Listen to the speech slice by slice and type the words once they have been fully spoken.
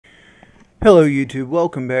Hello YouTube,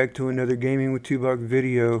 welcome back to another Gaming with Toobock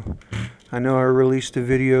video. I know I released a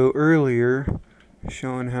video earlier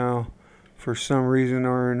showing how for some reason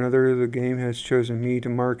or another the game has chosen me to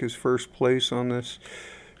mark as first place on this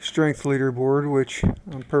strength leaderboard, which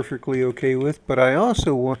I'm perfectly okay with, but I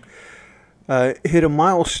also hit a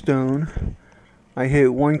milestone. I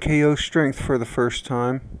hit 1 KO strength for the first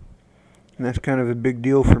time, and that's kind of a big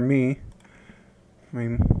deal for me. I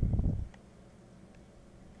mean,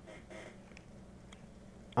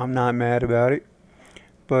 I'm not mad about it,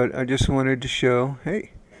 but I just wanted to show,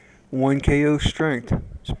 hey, 1 KO strength.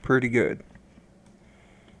 It's pretty good.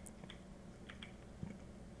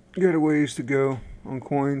 Got a ways to go on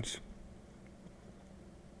coins.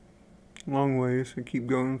 Long ways. I keep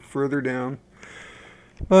going further down.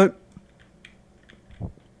 But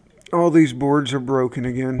all these boards are broken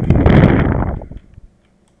again.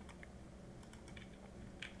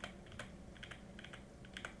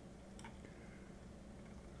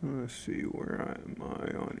 Let's see, where am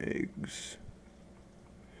I on eggs?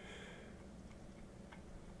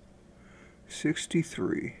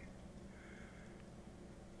 63.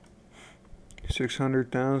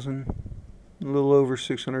 600,000. A little over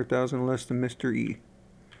 600,000 less than Mr. E.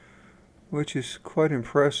 Which is quite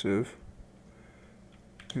impressive,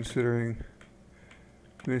 considering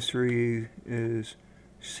Mr. E is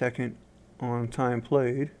second on time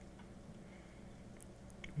played.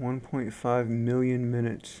 1.5 million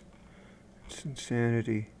minutes. It's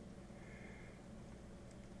insanity.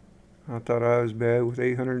 I thought I was bad with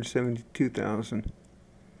 872,000.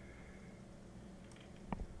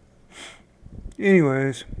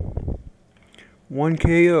 Anyways, 1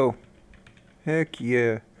 KO. Heck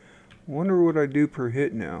yeah. Wonder what I do per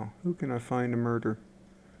hit now. Who can I find to murder?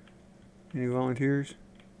 Any volunteers?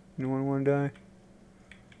 Anyone want to die?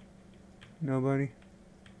 Nobody?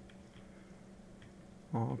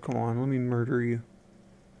 Oh, come on, let me murder you.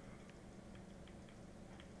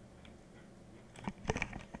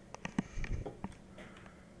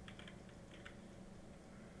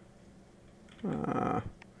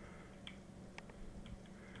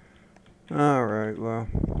 Alright, well.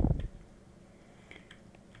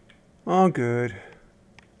 All good.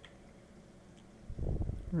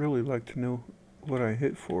 Really like to know what I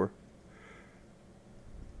hit for.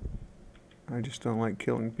 I just don't like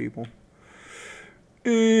killing people.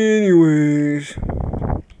 Anyways,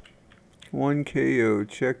 1 KO,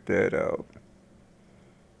 check that out.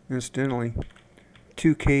 Incidentally,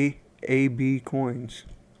 2K AB coins.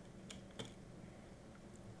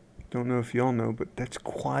 Don't know if y'all know, but that's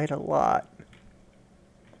quite a lot.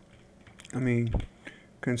 I mean,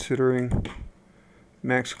 considering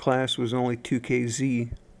max class was only 2KZ,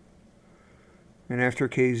 and after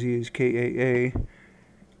KZ is KAA,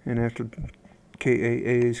 and after KAA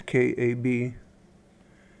is KAB.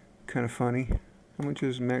 Kind of funny. How much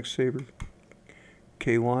is max saber?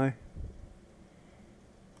 KY.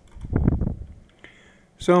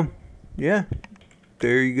 So, yeah,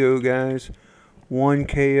 there you go, guys. 1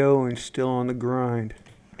 KO and still on the grind.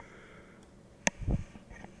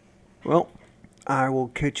 Well, I will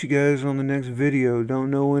catch you guys on the next video. Don't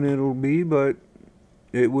know when it'll be, but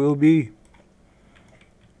it will be.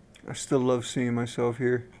 I still love seeing myself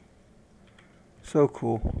here. So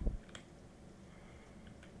cool.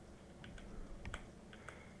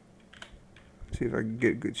 See if I can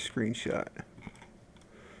get a good screenshot.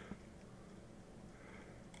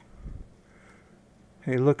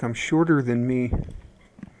 Hey, look, I'm shorter than me.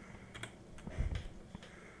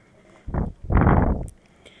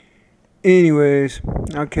 Anyways,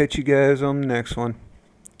 I'll catch you guys on the next one.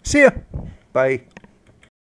 See ya. Bye.